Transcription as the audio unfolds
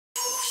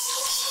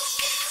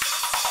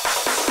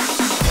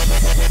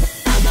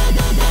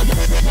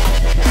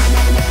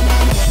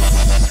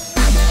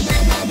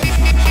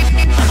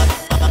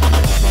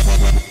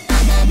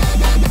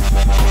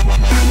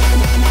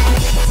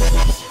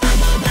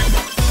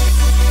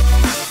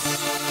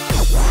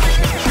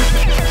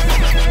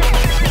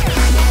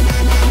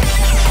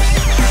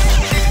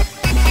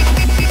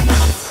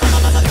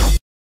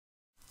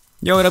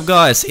Yo, what up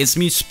guys, it's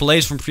me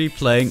Plays from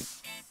Preplaying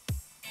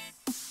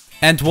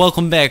and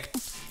welcome back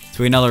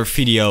to another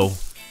video.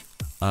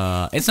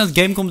 It's not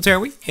game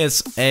commentary,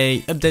 it's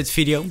a update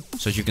video,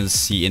 so as you can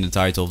see in the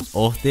title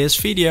of this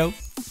video.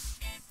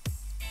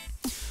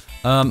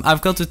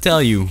 I've got to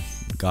tell you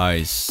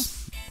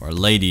guys, or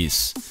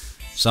ladies,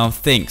 some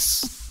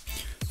things.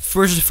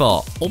 First of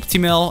all,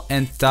 Optimel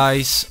and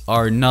tijs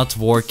are not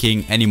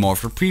working anymore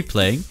for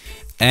Preplaying,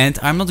 and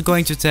I'm not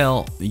going to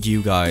tell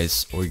you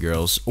guys or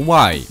girls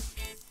why.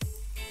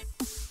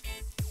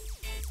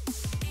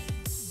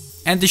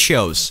 And the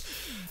shows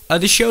of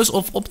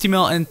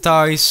Optimel and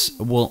tijs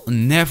will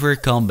never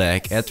come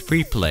back at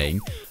Preplaying,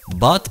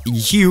 but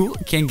you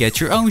can get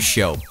your own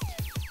show.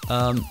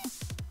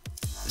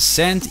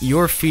 Send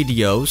your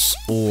videos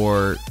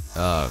or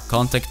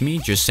contact me,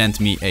 just send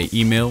me an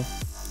email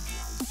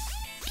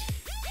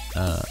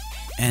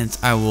and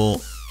I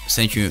will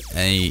send you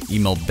an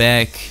email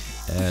back,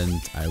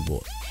 and I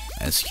will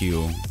ask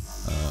you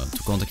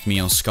to contact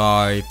me on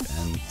Skype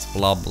and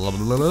blah blah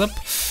blah blah blah.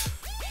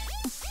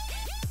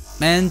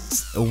 And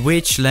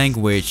which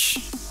language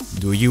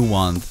do you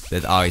want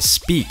that I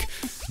speak?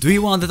 Do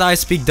you want that I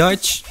speak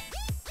Dutch?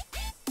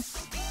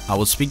 I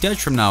will speak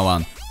Dutch from now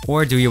on.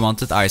 Or do you want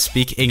that I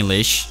speak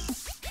English?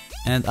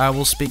 And I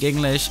will speak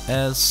English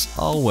as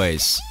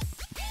always.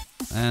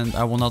 And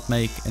I will not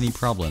make any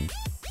problem.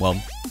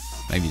 Well,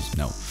 maybe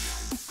no.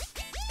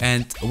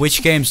 And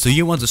which games do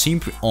you want to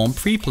see on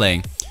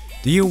Preplaying?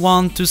 Do you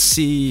want to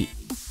see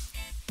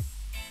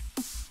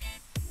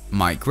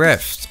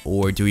Minecraft?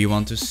 Or do you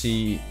want to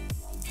see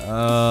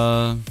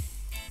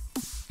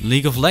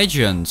League of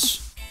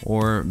Legends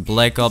or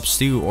Black Ops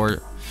 2?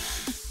 Or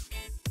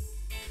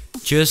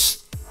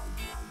just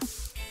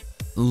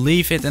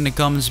leave it in the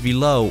comments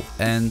below,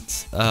 and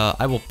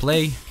I will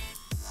play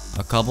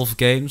a couple of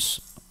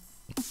games.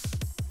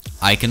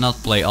 I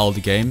cannot play all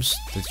the games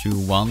that you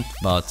want,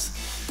 but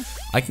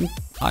I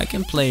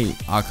can play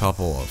a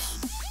couple of.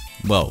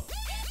 Well,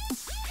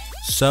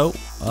 so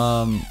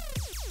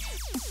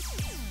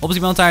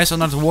Optimel tijs are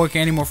not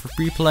working anymore for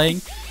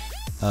Preplaying.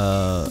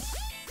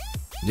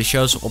 The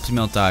shows of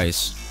Optimel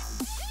tijs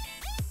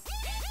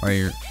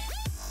are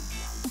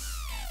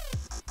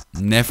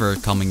never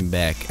coming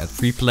back at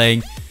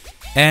Preplaying.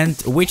 And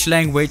which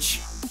language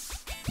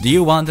do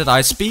you want that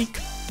I speak?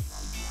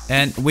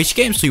 And which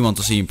games do you want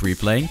to see in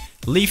Preplaying?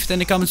 Leave it in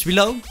the comments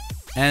below.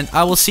 And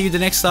I will see you the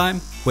next time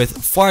with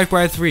Far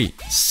Cry 3.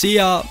 See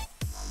ya!